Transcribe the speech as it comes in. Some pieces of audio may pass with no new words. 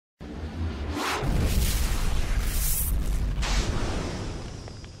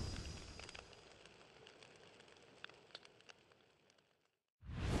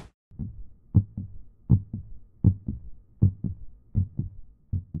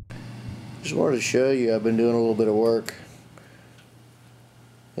Just wanted to show you I've been doing a little bit of work.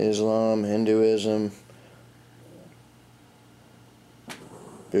 Islam, Hinduism,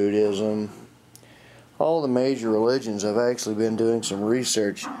 Buddhism, all the major religions. I've actually been doing some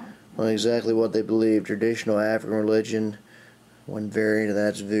research on exactly what they believe. Traditional African religion, one variant of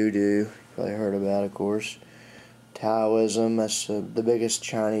that's Voodoo, you probably heard about, of course. Toaism, that's the biggest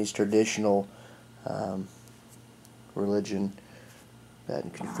Chinese traditional religion.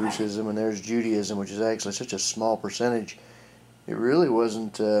 And Confucianism, and there's Judaism, which is actually such a small percentage. It really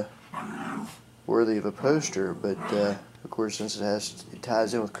wasn't worthy of a poster, but of course, since it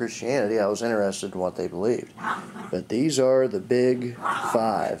ties in with Christianity, I was interested in what they believed. But these are the big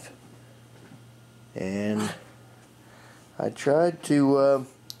five, and I tried to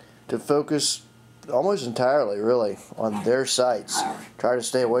focus almost entirely, really, on their sites. Try to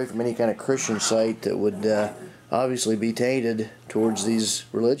stay away from any kind of Christian site that would obviously be tainted towards these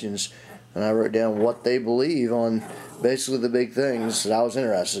religions. And I wrote down what they believe on basically the big things that I was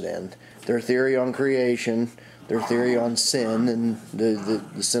interested in. Their theory on creation, their theory on sin and the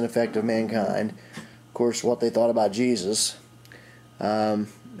sin effect of mankind. Of course, what they thought about Jesus. Heaven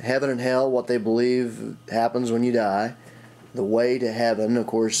and hell, what they believe happens when you die. The way to heaven, of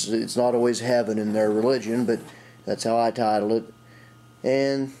course, it's not always heaven in their religion, but that's how I titled it.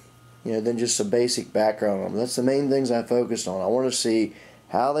 And then just some basic background on them. That's the main things I focused on. I want to see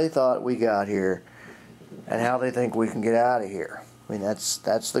how they thought we got here and how they think we can get out of here. I mean, that's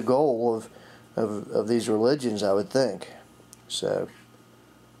the goal of these religions, I would think. So,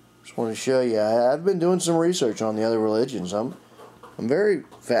 just want to show you. I've been doing some research on the other religions. I'm very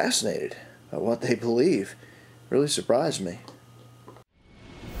fascinated by what they believe. It really surprised me.